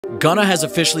Gunna has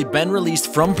officially been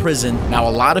released from prison. Now, a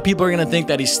lot of people are gonna think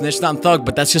that he snitched on Thug,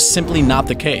 but that's just simply not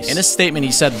the case. In a statement,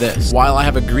 he said this: "While I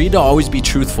have agreed to always be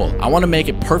truthful, I want to make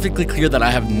it perfectly clear that I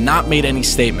have not made any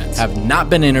statements, have not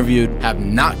been interviewed, have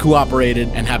not cooperated,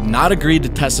 and have not agreed to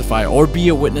testify or be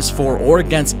a witness for or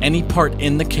against any part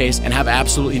in the case, and have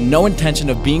absolutely no intention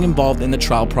of being involved in the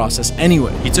trial process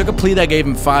anyway." He took a plea that gave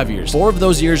him 5 years. 4 of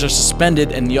those years are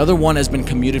suspended, and the other one has been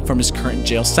commuted from his current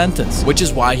jail sentence, which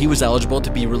is why he was eligible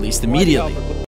to be released immediately.